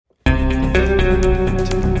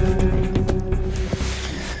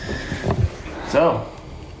So,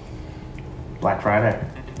 Black Friday.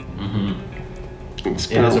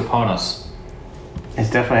 It is upon us. It's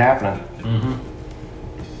definitely happening.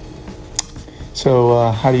 So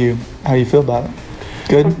how do you feel about it?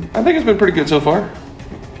 Good? I think it's been pretty good so far.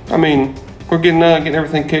 I mean, we're getting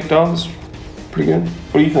everything kicked off. It's pretty good.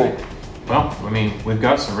 What do you think? Well, I mean, we've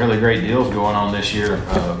got some really great deals going on this year.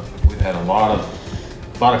 We've had a lot of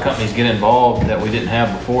companies get involved that we didn't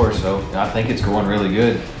have before, so I think it's going really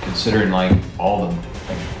good considering like all the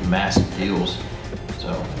massive deals. So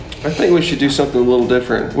I think we should do something a little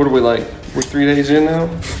different. What are we like? We're 3 days in now.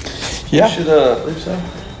 Yeah.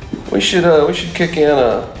 We should kick in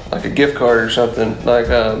like a gift card or something, like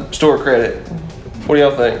store credit. What do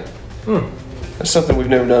y'all think? That's something we've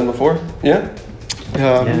never done before. Yeah.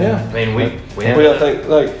 yeah. I mean, we What do y'all think?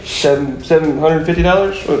 Like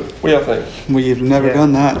 $750? What do y'all think? We've never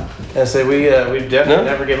done that. I say we've definitely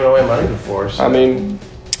never given away money before. So. I mean,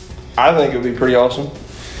 I think it would be pretty awesome.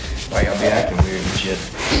 Why y'all be acting weird and shit?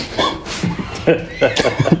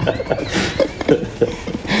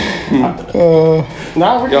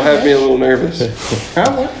 No, Y'all have me a little nervous.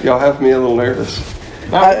 Huh? Y'all have me a little nervous.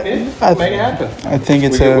 No, make it happen. I think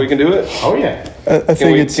it's We can do it. Oh yeah. I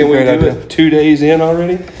think it's a Can we great do idea. it 2 days in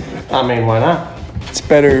already? I mean, why not? It's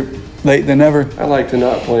better late than never. I like to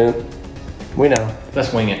not plan. We know.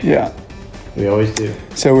 Let's wing it. Yeah. We always do.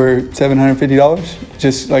 So we're $750,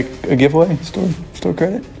 just like a giveaway, store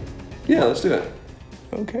credit. Yeah, let's do it.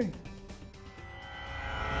 Okay.